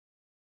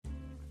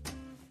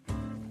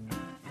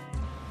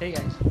Hey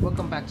guys,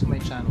 welcome back to my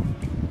channel.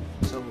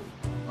 So,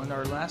 on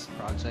our last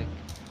project,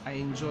 I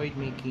enjoyed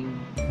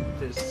making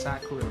this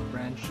Sakura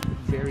branch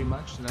very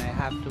much that I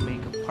have to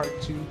make a part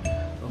 2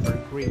 of our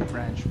Grape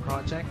branch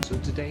project. So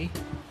today,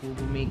 we'll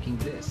be making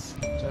this.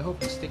 So I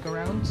hope you stick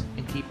around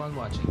and keep on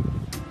watching.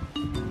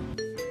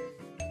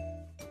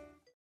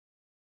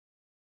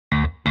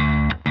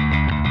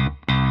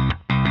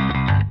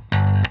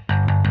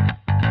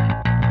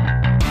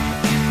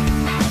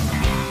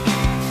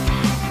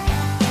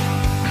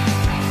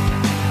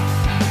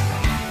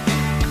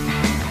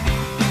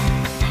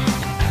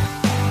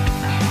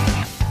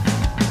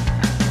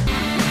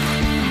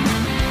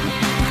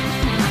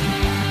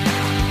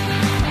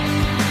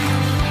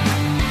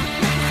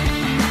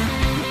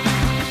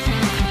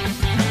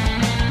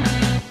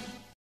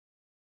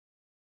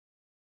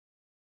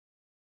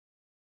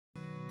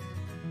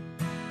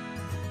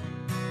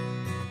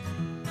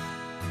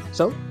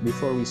 So,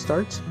 before we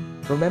start,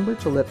 remember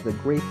to let the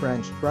grape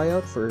branch dry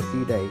out for a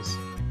few days.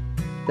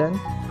 Then,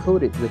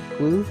 coat it with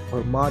glue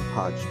or Mod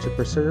Podge to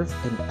preserve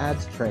and add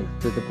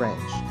strength to the branch.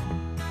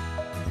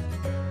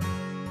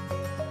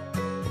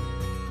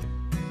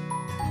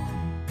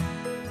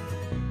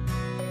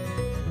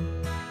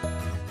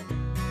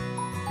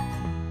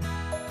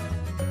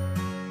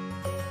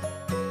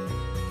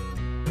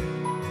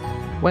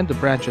 When the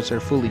branches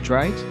are fully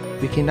dried,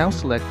 we can now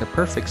select the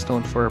perfect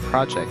stone for our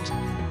project.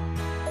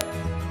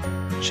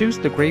 Choose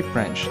the grape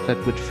branch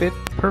that would fit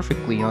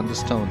perfectly on the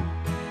stone.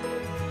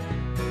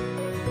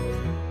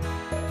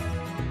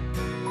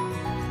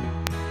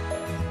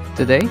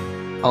 Today,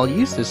 I'll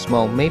use this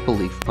small maple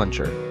leaf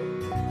puncher.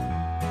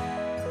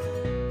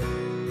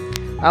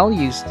 I'll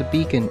use the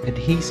beacon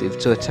adhesive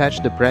to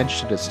attach the branch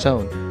to the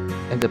stone,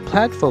 and the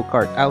Plaid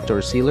Folkart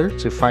outdoor sealer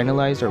to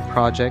finalize our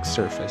project's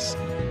surface.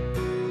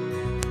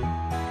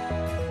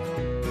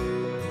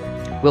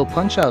 We'll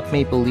punch out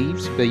maple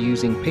leaves by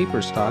using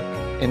paper stock,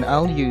 and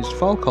I'll use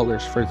fall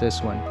colors for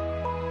this one.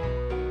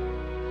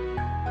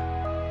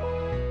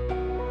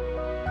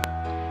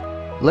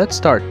 Let's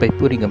start by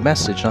putting a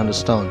message on the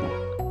stone.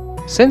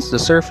 Since the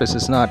surface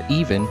is not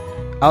even,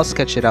 I'll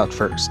sketch it out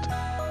first.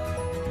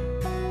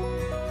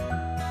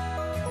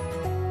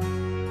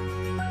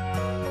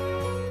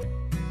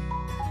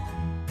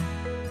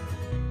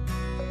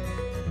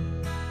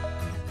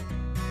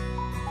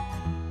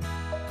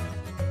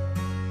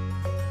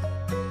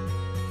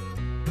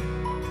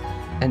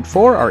 And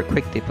for our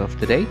quick tip of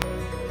the day,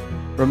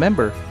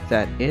 remember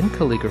that in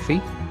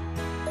calligraphy,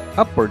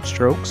 upward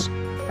strokes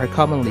are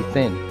commonly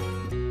thin.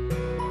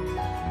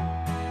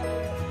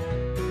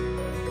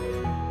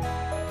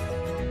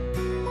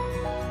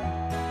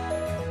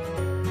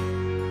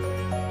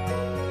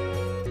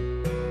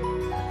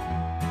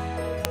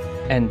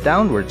 And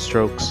downward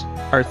strokes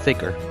are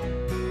thicker.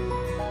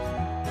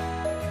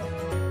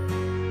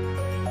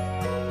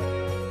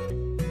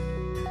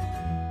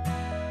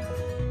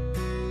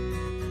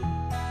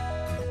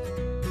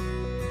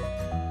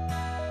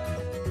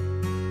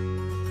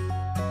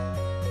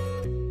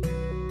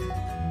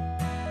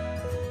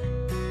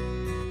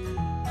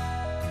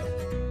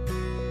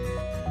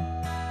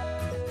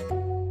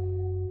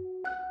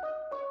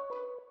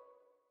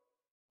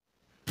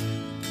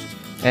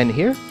 And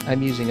here,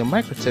 I'm using a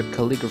microtip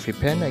calligraphy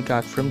pen I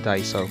got from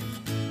Daiso.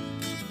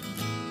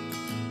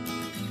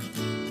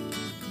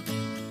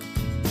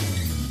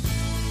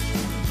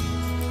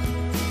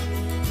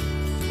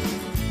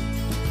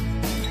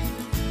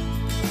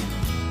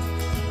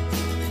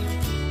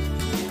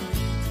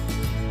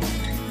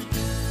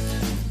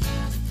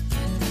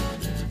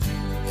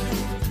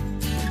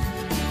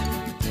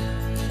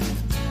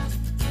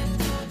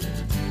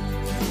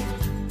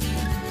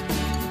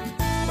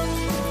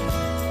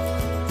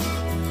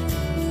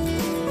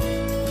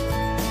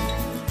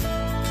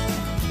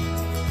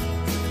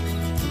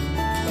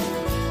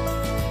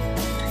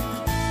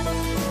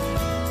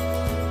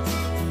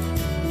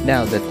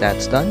 Now that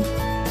that's done,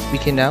 we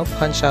can now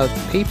punch out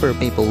paper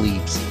maple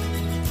leaves.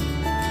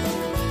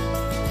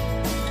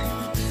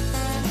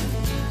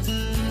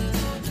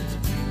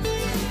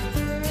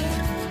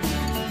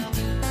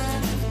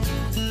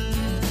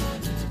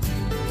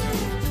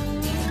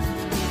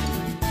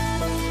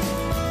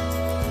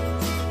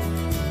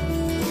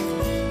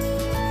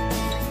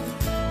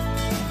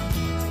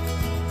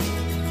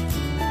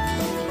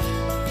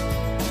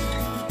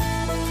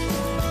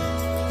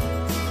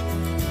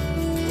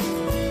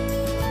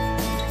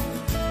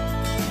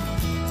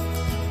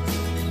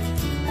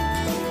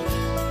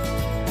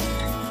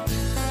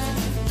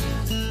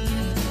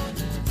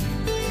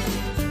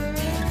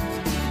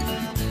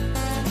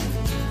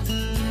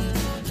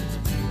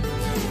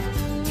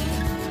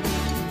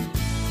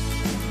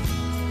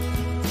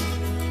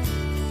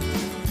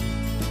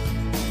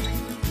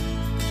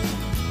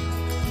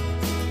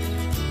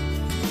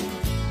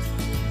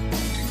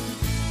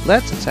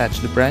 Let's attach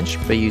the branch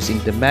by using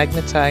the Magna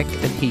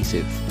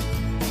adhesive.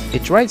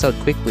 It dries out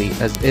quickly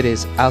as it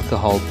is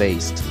alcohol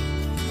based.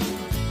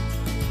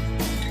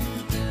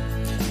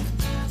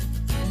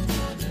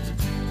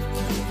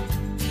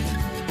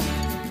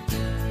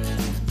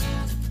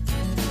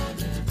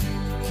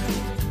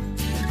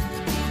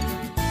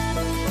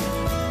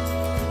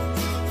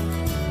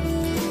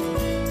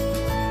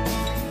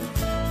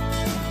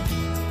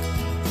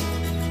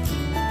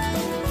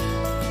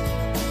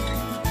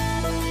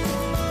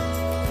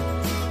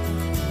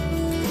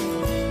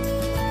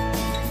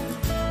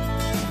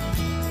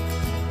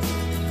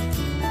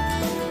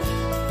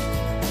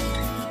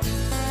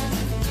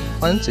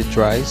 once it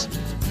dries,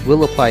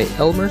 we'll apply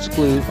Elmer's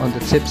glue on the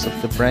tips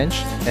of the branch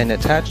and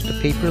attach the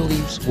paper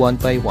leaves one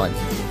by one.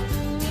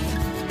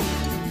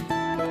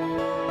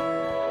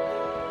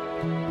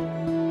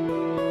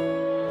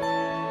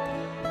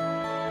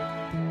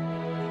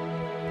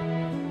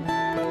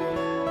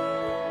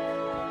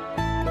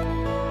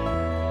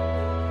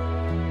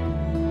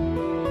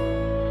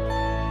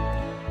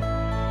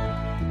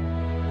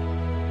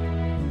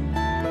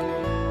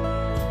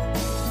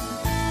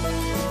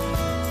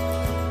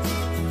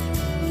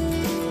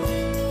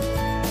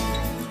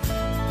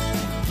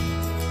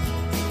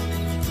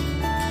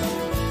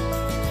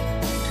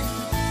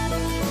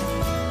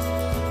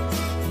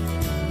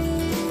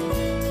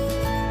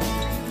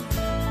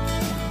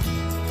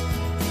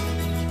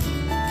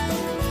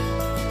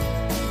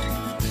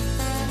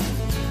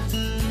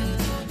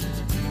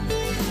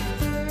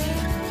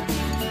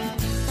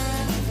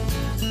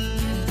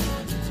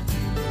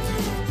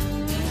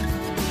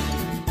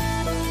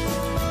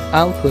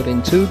 I'll put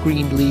in 2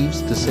 green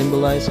leaves to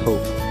symbolize hope.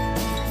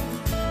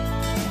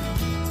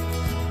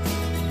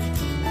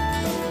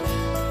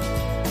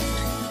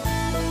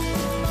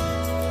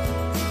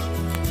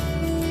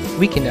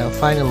 We can now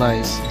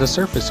finalize the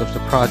surface of the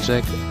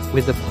project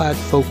with the Plaid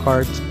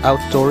Folkart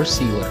Outdoor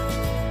Sealer.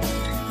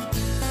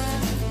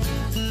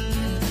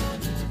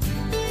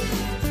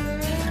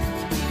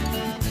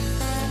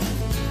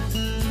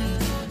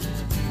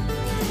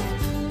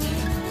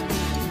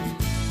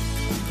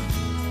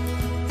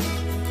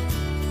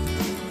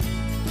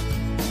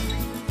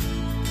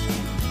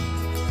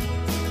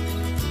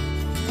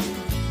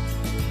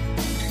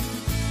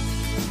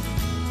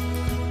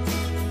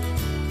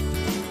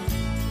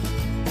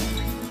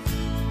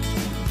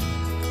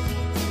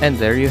 And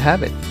there you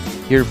have it,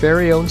 your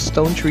very own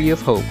stone tree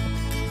of hope.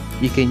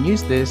 You can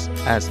use this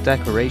as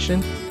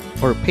decoration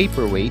or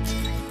paperweight,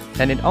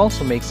 and it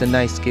also makes a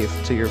nice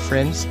gift to your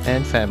friends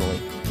and family.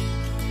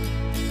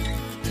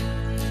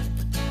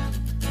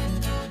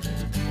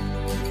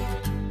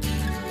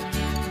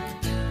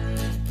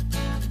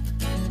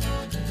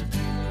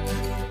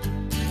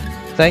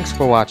 Thanks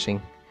for watching,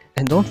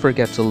 and don't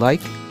forget to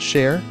like,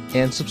 share,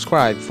 and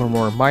subscribe for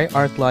more My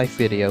Art Life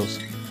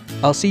videos.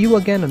 I'll see you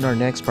again on our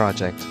next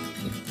project.